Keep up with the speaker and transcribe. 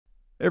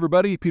Hey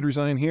everybody, Peter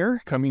Zeihan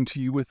here, coming to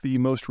you with the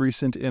most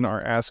recent in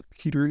our Ask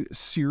Peter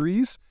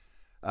series.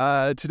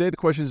 Today the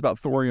question is about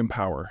thorium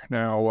power.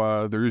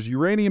 Now, there's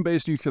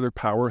uranium-based nuclear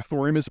power.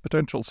 Thorium is a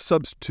potential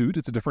substitute.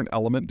 It's a different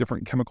element,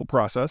 different chemical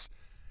process.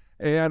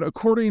 And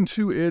according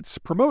to its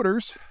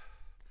promoters,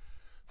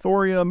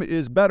 thorium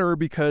is better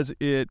because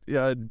it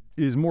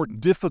is more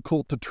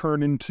difficult to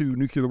turn into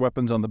nuclear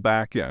weapons on the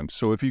back end.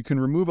 So if you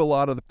can remove a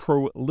lot of the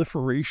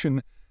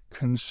proliferation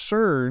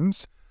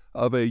concerns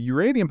of a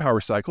uranium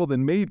power cycle,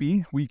 then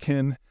maybe we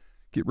can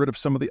get rid of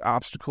some of the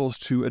obstacles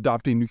to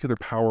adopting nuclear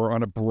power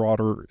on a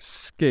broader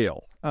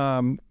scale.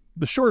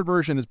 The short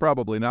version is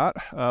probably not,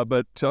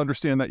 but to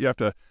understand that, you have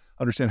to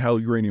understand how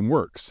uranium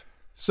works.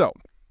 So,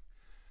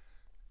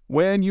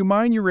 when you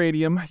mine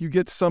uranium, you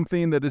get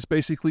something that is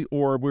basically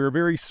ore where a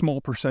very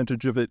small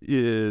percentage of it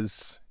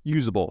is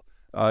usable.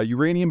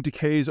 Uranium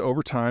decays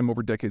over time,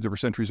 over decades, over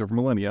centuries, over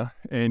millennia,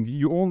 and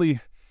you only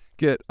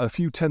get a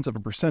few tenths of a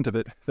percent of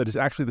it that is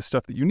actually the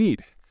stuff that you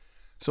need.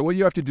 So what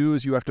you have to do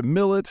is you have to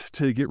mill it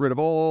to get rid of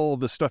all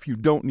the stuff you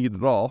don't need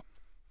at all.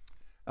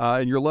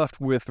 And you're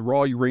left with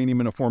raw uranium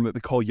in a form that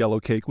they call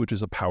yellow cake, which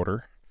is a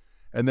powder.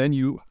 And then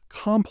you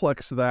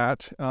complex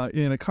that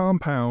in a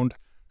compound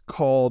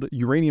called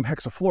uranium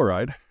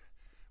hexafluoride,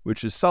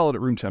 which is solid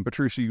at room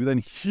temperature. So you then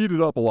heat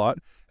it up a lot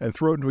and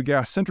throw it into a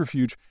gas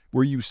centrifuge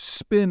where you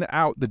spin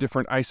out the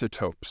different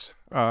isotopes.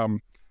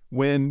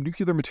 When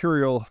nuclear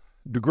material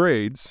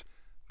degrades,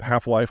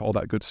 half-life, all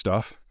that good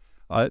stuff,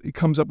 it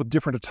comes up with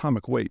different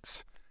atomic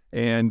weights.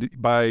 And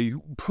by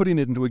putting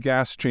it into a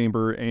gas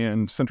chamber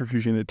and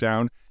centrifuging it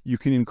down, you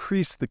can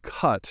increase the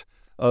cut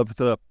of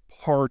the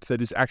part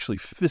that is actually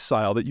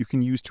fissile that you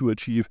can use to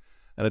achieve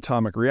an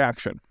atomic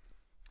reaction.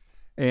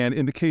 And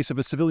in the case of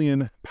a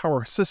civilian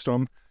power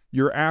system,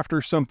 you're after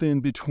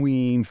something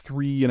between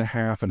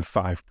 3.5% and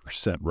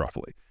 5%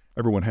 roughly.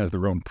 Everyone has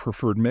their own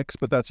preferred mix,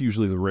 but that's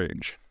usually the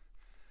range.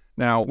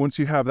 Now, once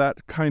you have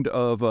that kind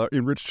of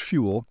enriched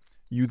fuel,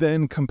 you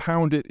then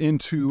compound it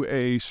into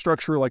a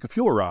structure like a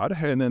fuel rod,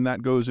 and then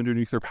that goes into a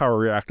nuclear power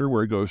reactor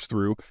where it goes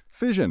through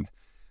fission.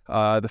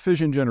 The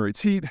fission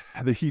generates heat,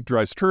 the heat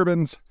drives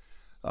turbines,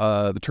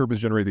 the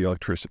turbines generate the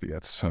electricity.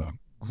 That's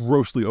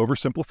grossly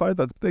oversimplified.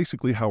 That's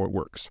basically how it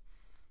works.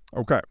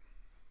 Okay.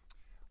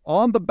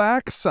 On the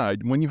back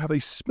side, when you have a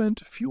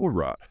spent fuel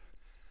rod,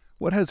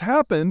 what has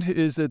happened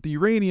is that the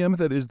uranium,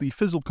 that is the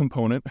fissile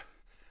component,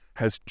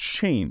 has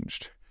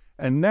changed.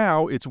 And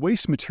now its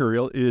waste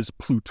material is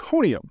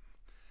plutonium.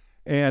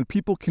 And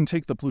people can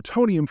take the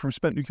plutonium from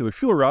spent nuclear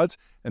fuel rods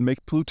and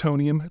make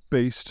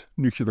plutonium-based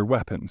nuclear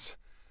weapons.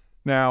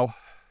 Now,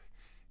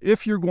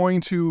 if you're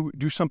going to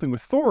do something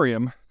with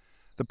thorium,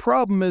 the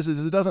problem is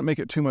it doesn't make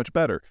it too much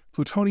better.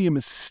 Plutonium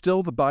is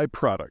still the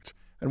byproduct.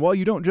 And while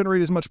you don't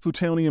generate as much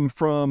plutonium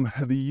from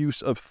the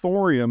use of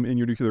thorium in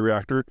your nuclear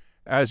reactor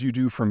as you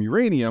do from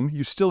uranium,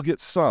 you still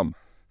get some.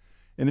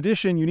 In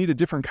addition, you need a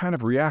different kind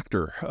of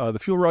reactor. The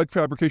fuel rod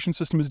fabrication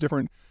system is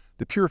different.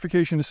 The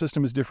purification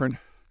system is different.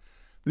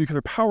 The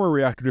nuclear power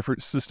reactor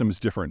system is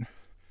different.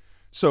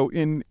 So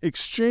in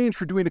exchange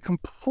for doing a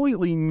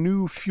completely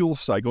new fuel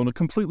cycle and a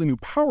completely new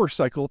power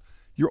cycle,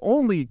 you're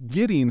only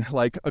getting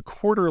like a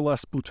quarter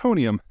less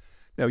plutonium.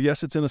 Now,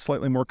 yes, it's in a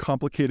slightly more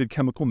complicated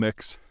chemical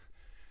mix.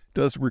 It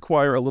does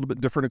require a little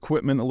bit different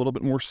equipment, a little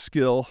bit more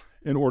skill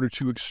in order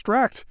to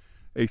extract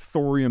a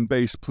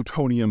thorium-based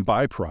plutonium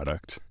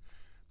byproduct.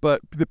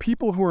 But the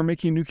people who are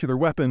making nuclear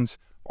weapons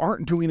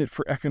aren't doing it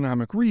for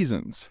economic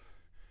reasons.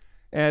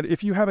 And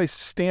if you have a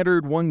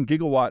standard 1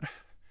 gigawatt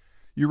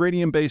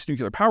uranium-based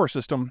nuclear power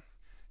system,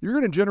 you're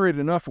going to generate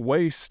enough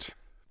waste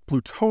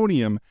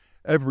plutonium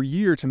every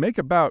year to make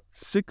about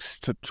 6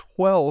 to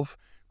 12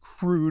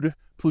 crude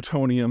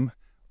plutonium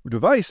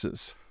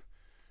devices.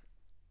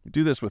 You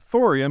do this with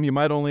thorium, you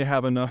might only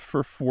have enough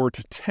for 4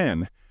 to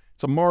 10.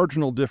 It's a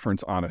marginal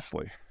difference,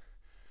 honestly.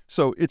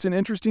 So it's an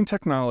interesting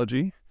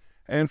technology.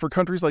 And for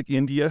countries like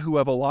India, who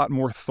have a lot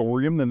more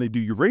thorium than they do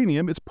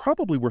uranium, it's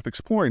probably worth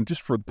exploring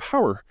just for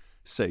power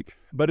sake.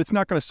 But it's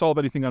not going to solve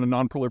anything on a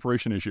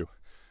non-proliferation issue.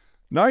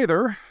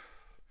 Neither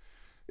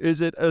is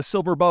it a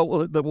silver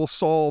bullet that will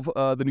solve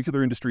the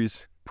nuclear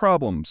industry's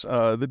problems.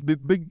 The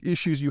big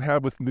issues you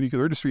have with the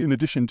nuclear industry, in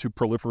addition to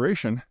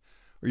proliferation,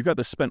 are you've got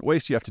the spent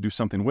waste you have to do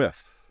something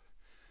with.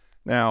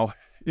 Now,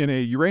 in a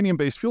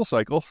uranium-based fuel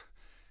cycle,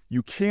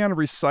 you can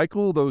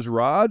recycle those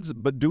rods,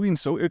 but doing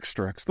so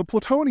extracts the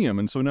plutonium.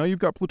 And so now you've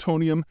got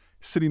plutonium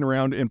sitting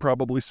around in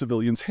probably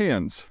civilians'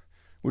 hands,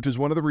 which is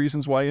one of the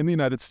reasons why in the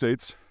United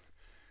States,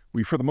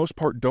 we, for the most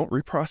part, don't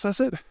reprocess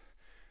it.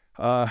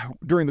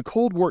 During the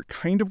Cold War, it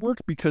kind of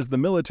worked because the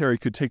military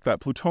could take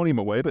that plutonium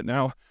away, but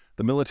now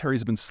the military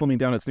has been slimming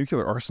down its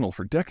nuclear arsenal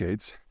for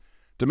decades.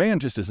 Demand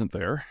just isn't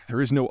there.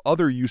 There is no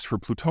other use for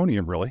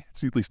plutonium, really.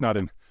 It's at least not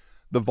in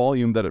the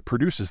volume that it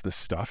produces this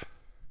stuff.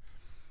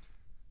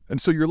 And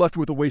so you're left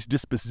with a waste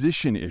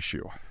disposition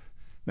issue.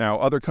 Now,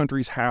 other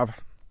countries have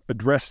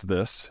addressed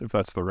this, if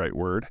that's the right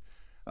word,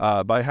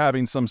 by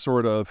having some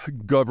sort of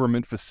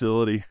government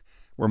facility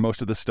where most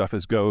of this stuff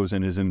goes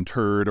and is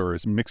interred or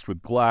is mixed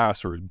with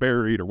glass or is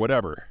buried or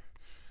whatever.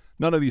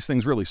 None of these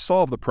things really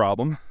solve the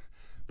problem,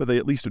 but they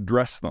at least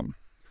address them.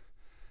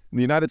 In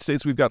the United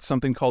States, we've got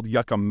something called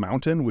Yucca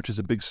Mountain, which is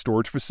a big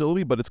storage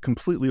facility, but it's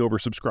completely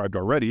oversubscribed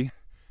already,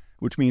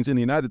 which means in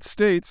the United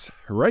States,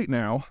 right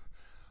now,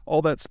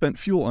 all that spent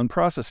fuel,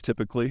 unprocessed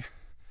typically,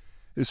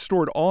 is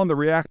stored on the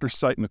reactor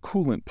site in a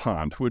coolant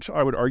pond, which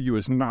I would argue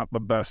is not the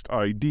best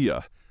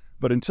idea.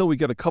 But until we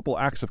get a couple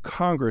acts of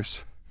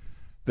Congress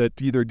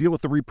that either deal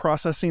with the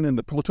reprocessing and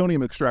the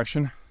plutonium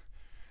extraction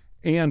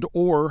and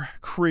or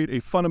create a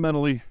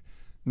fundamentally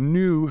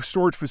new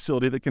storage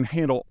facility that can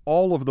handle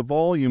all of the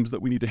volumes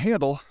that we need to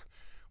handle,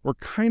 we're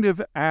kind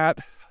of at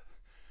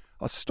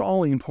a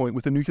stalling point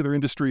with the nuclear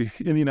industry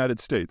in the United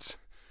States.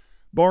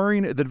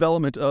 Barring the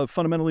development of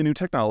fundamentally new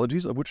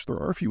technologies, of which there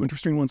are a few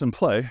interesting ones in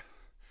play,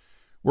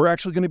 we're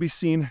actually going to be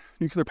seeing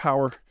nuclear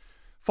power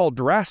fall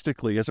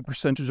drastically as a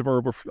percentage of our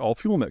overall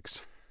fuel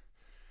mix.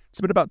 It's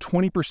been about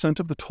 20%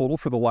 of the total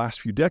for the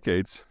last few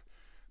decades,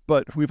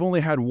 but we've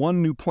only had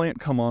one new plant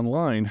come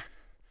online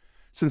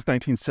since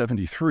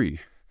 1973.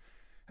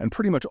 And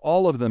pretty much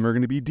all of them are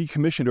going to be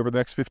decommissioned over the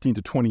next 15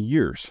 to 20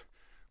 years,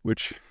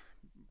 which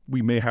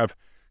we may have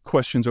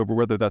questions over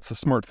whether that's a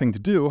smart thing to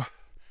do,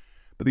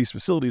 but these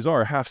facilities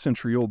are a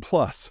half-century old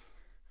plus,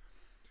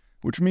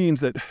 which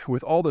means that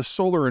with all the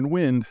solar and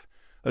wind,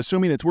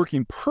 assuming it's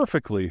working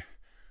perfectly,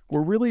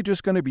 we're really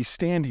just going to be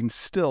standing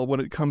still when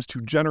it comes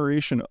to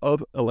generation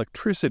of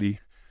electricity,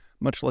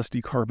 much less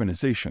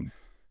decarbonization.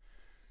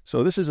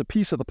 So this is a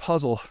piece of the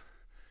puzzle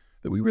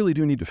that we really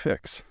do need to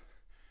fix.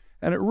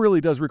 And it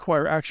really does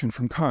require action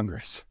from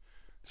Congress.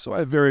 So I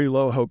have very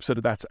low hopes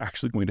that that's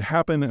actually going to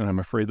happen, and I'm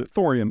afraid that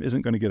thorium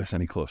isn't going to get us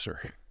any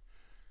closer.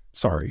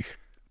 Sorry.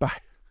 Bye.